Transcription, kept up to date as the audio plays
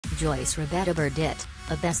Joyce Rebeta-Burditt,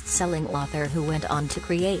 a best-selling author who went on to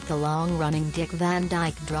create the long-running Dick Van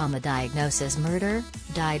Dyke drama Diagnosis Murder,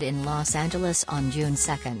 died in Los Angeles on June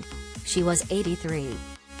 2. She was 83.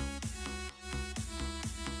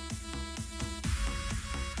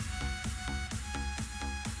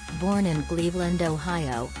 Born in Cleveland,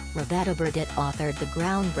 Ohio, Rebeta-Burditt authored the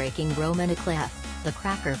groundbreaking roman clef, The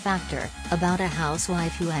Cracker Factor, about a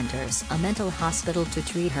housewife who enters a mental hospital to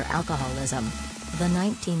treat her alcoholism. The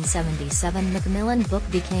 1977 Macmillan book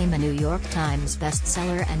became a New York Times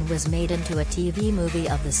bestseller and was made into a TV movie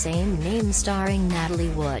of the same name starring Natalie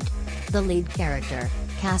Wood. The lead character,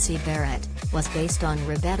 Cassie Barre, was based on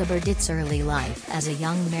Rebeta-Burditt's early life as a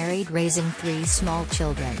young married raising 3 small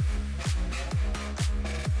children.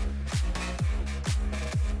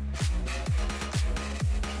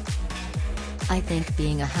 I think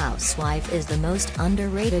being a housewife is the most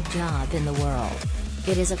underrated job in the world.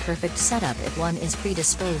 It is a perfect setup if one is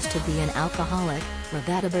predisposed to be an alcoholic,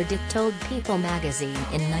 Rebeta-Burditt told People magazine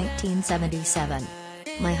in 1977.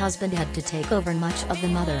 My husband had to take over much of the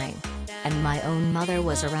mothering. And my own mother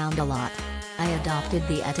was around a lot. I adopted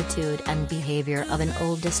the attitude and behavior of an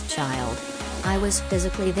oldest child. I was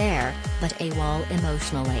physically there, but AWOL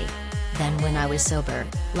emotionally. Then when I was sober,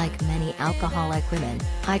 like many alcoholic women,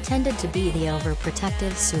 I tended to be the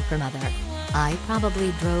overprotective supermother. I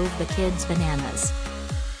probably drove the kids bananas.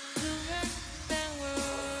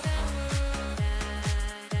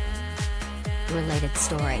 Related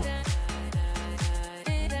story.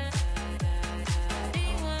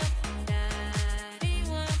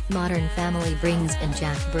 Modern Family brings in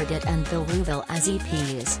Jack Burditt and Bill Ruvell as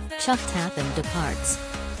EPs, Chuck Tappan departs.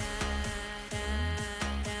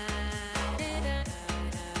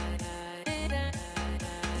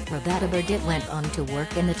 Rebeta-Burditt went on to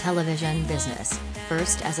work in the television business,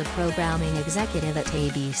 first as a programming executive at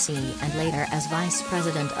ABC and later as vice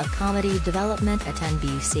president of comedy development at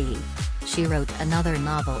NBC. She wrote another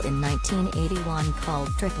novel in 1981 called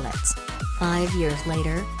Triplets. 5 years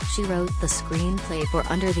later, she wrote the screenplay for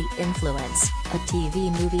Under the Influence, a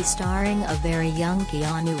TV movie starring a very young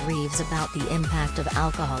Keanu Reeves about the impact of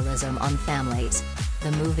alcoholism on families.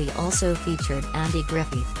 The movie also featured Andy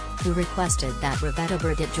Griffith, who requested that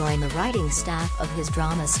Rebeta-Burditt join the writing staff of his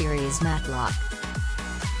drama series Matlock.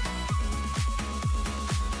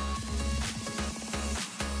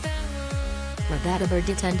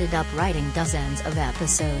 Rebeta-Burditt ended up writing dozens of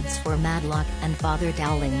episodes for Matlock and Father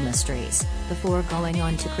Dowling Mysteries, before going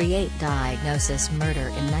on to create Diagnosis Murder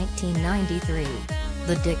in 1993.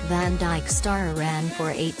 The Dick Van Dyke star ran for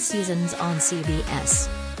 8 seasons on CBS.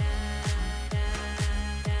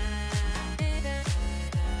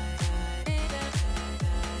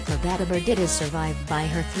 Rebeta-Burditt is survived by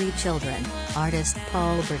her 3 children, artist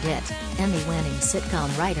Paul Burditt, Emmy-winning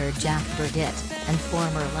sitcom writer Jack Burditt, and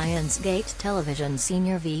former Lionsgate Television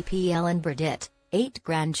senior VP Ellen Burditt, 8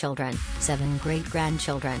 grandchildren, 7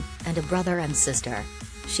 great-grandchildren, and a brother and sister.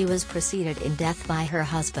 She was preceded in death by her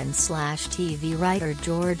husband/TV writer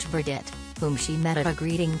George Burditt, whom she met at a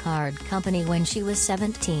greeting card company when she was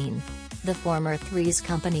 17. The former Three's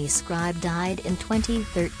Company scribe died in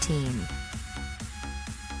 2013.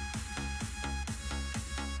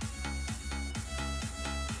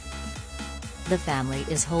 The family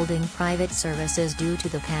is holding private services due to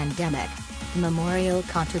the pandemic. Memorial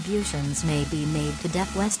contributions may be made to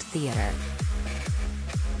Deaf West Theatre.